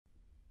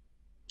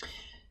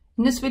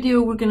In this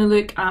video, we're going to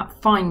look at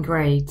fine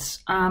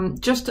grades.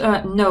 Just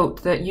a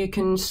note that you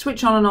can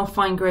switch on and off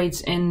fine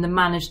grades in the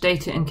Manage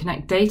Data and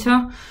Connect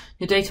Data.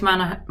 Your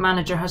data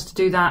manager has to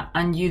do that,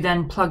 and you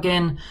then plug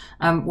in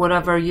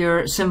whatever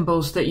your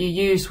symbols that you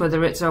use,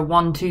 whether it's a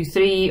 1, 2,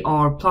 3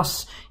 or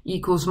plus,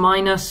 equals,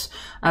 minus,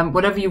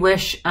 whatever you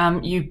wish,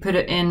 you put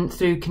it in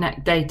through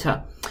Connect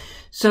Data.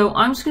 So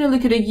I'm just going to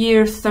look at a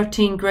year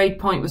 13 grade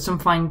point with some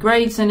fine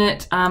grades in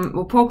it.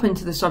 We'll pop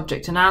into the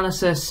subject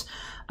analysis.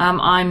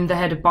 I'm the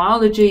head of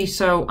biology,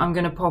 so I'm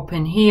going to pop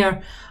in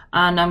here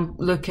and I'm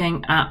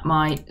looking at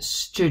my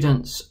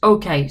students.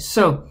 Okay,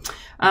 so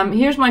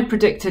here's my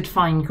predicted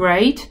fine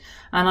grade,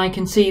 and I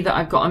can see that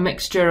I've got a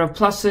mixture of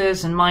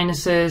pluses and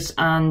minuses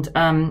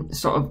and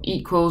sort of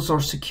equals or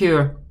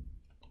secure.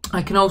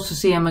 I can also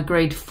see I'm a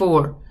grade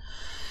 4.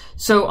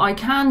 So I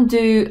can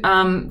do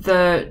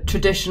the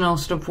traditional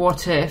sort of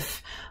what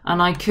if, and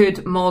I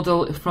could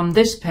model from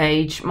this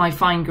page my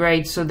fine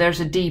grade. So there's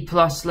a D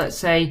plus, let's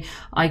say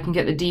I can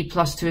get the D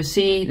plus to a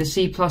C, the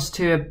C plus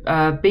to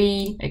a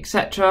B,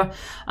 etc.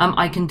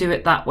 I can do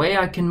it that way.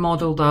 I can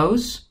model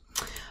those.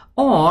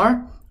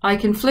 Or I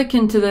can flick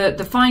into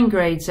the fine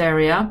grades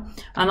area,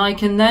 and I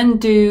can then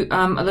do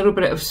a little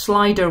bit of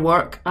slider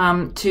work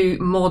to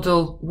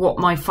model what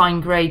my fine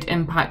grade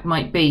impact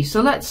might be.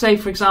 So let's say,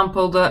 for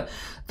example, that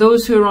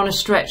those who are on a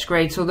stretch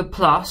grade, so the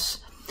plus,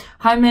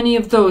 how many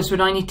of those would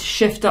I need to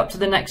shift up to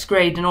the next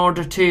grade in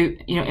order to,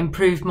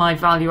 improve my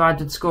value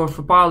added score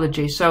for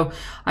biology? So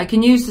I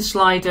can use the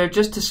slider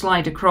just to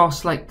slide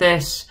across like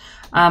this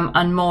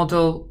and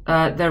model,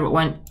 there it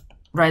went,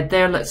 red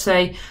there, let's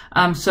say.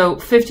 So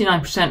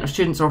 59% of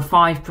students, or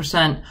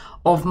 5%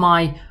 of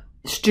my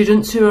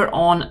students who are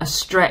on a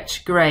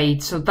stretch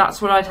grade. So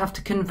that's what I'd have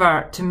to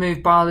convert to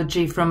move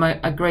biology from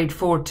a grade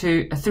 4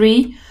 to a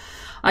 3.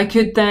 I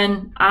could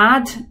then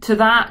add to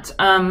that,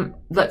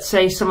 let's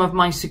say some of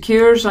my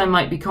secures. I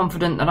might be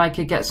confident that I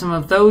could get some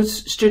of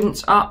those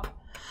students up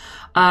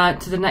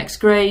to the next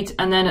grade.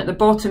 And then at the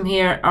bottom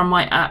here are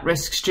my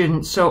at-risk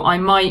students. So I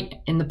might,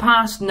 in the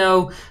past,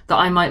 know that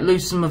I might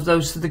lose some of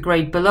those to the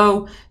grade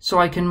below, so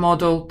I can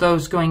model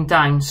those going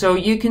down. So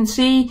you can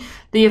see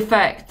the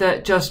effect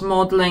that just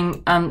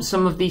modeling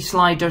some of these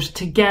sliders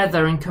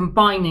together and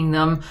combining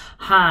them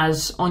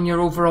has on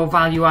your overall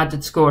value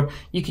added score.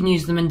 You can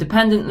use them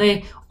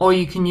independently, or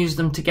you can use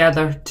them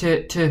together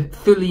to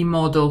fully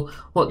model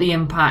what the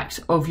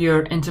impact of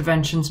your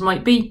interventions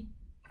might be.